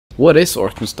What is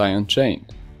Orcs Must Die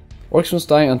Unchained? Orcs Must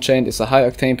Die Unchained is a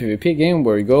high-octane PvP game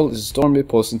where your goal is to storm the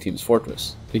opposing team's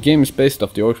fortress. The game is based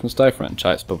off the Orcs Must Die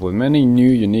franchise, but with many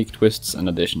new unique twists and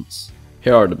additions.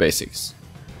 Here are the basics.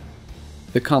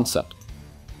 The concept.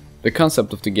 The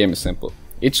concept of the game is simple.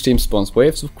 Each team spawns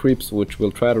waves of creeps which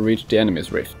will try to reach the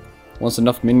enemy's rift. Once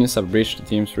enough minions have reached the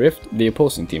team's rift, the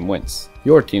opposing team wins.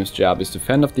 Your team's job is to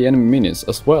fend off the enemy minions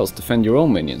as well as defend your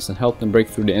own minions and help them break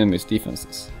through the enemy's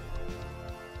defenses.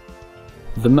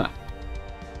 The map.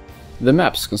 The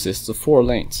maps consists of 4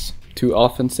 lanes, 2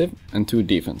 offensive and 2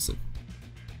 defensive.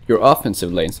 Your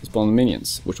offensive lanes spawn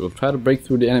minions, which will try to break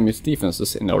through the enemy's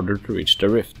defenses in order to reach the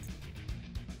rift.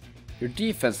 Your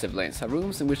defensive lanes have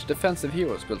rooms in which defensive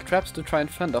heroes build traps to try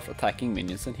and fend off attacking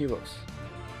minions and heroes.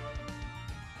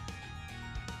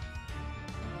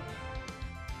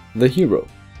 The hero.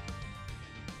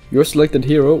 Your selected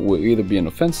hero will either be an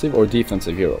offensive or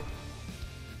defensive hero.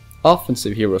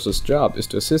 Offensive heroes' job is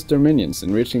to assist their minions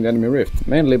in reaching the enemy rift,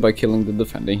 mainly by killing the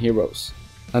defending heroes.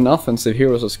 An offensive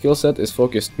hero's skill set is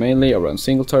focused mainly around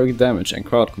single target damage and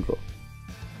crowd control.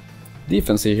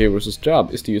 Defensive heroes'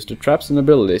 job is to use their traps and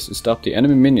abilities to stop the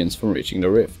enemy minions from reaching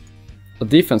the rift. A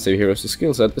defensive hero's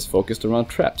skill set is focused around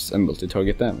traps and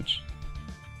multi-target damage.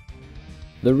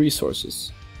 The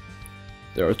resources.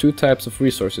 There are 2 types of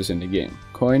resources in the game,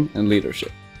 coin and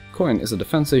leadership. Coin is a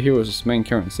defensive hero's main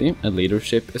currency, and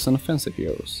leadership is an offensive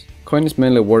hero's. Coin is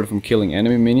mainly awarded from killing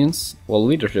enemy minions, while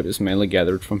leadership is mainly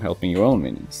gathered from helping your own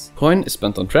minions. Coin is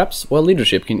spent on traps, while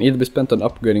leadership can either be spent on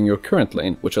upgrading your current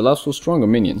lane, which allows for stronger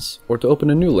minions, or to open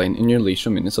a new lane in your leash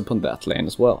of minions upon that lane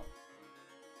as well.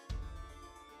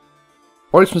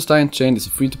 Orcs Must Die Unchained is a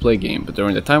free-to-play game, but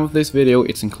during the time of this video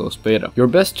it's in closed beta. Your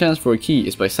best chance for a key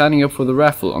is by signing up for the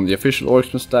raffle on the official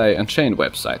Orcs Must Die Unchained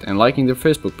website and liking their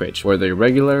Facebook page, where they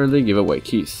regularly give away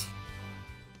keys.